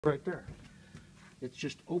right there. It's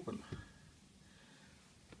just open.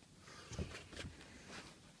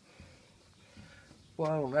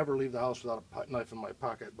 Well, I don't ever leave the house without a knife in my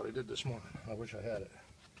pocket, but I did this morning. I wish I had it.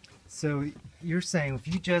 So you're saying if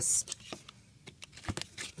you just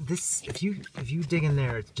if you dig in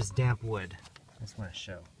there, it's just damp wood. I just want to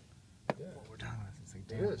show Yeah, what we're talking about. It's like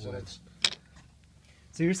it damp is, wood. and it's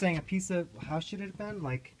So you're saying a piece of, how should it have been?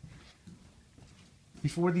 Like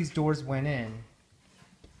before these doors went in,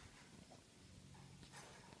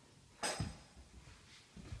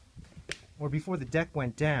 or before the deck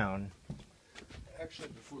went down. actually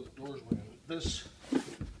before the doors went in. This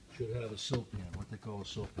should have a silt pan, what they call a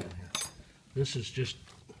silt pan here. This is just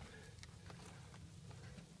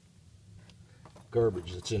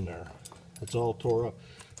garbage that's in there. It's all tore up.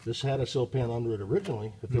 This had a silt pan under it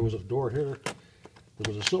originally. If there was a door here,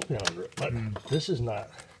 there was a silt pan under it. But this is not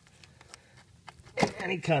in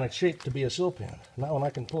any kind of shape to be a silt pan. Not when I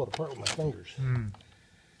can pull it apart with my fingers.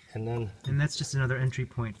 And then And that's just another entry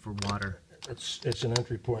point for water. it's an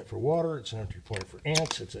entry point for water, it's an entry point for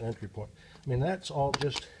ants, it's an entry point. I mean, that's all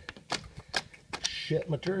just shit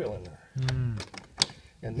material in there.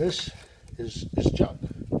 And this is junk.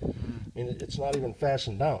 I mean, it's not even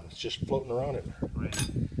fastened down, it's just floating around in there. Right.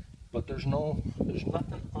 But there's nothing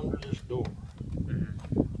under this door.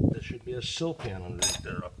 There should be a sill pan underneath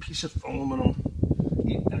there, a piece of aluminum,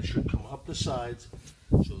 and it should come up the sides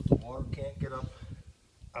so that the water can't get up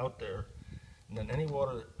out there. And then any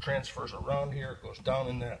water that transfers around here goes down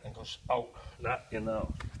in that and goes out, not in and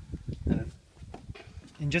out.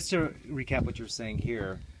 And just to recap what you're saying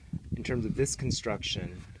here, in terms of this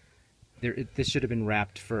construction, this should have been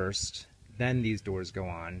wrapped first, then these doors go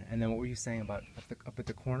on, and then what were you saying about up at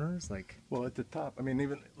the corners? Like, Well, at the top, I mean,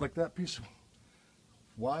 even like that piece of,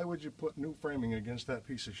 why would you put new framing against that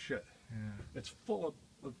piece of shit? yeah, It's full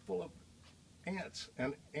of ants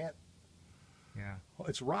and yeah.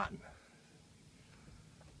 it's rotten.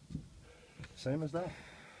 Same as that.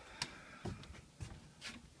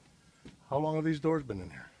 How long have these doors been in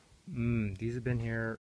here? These have been here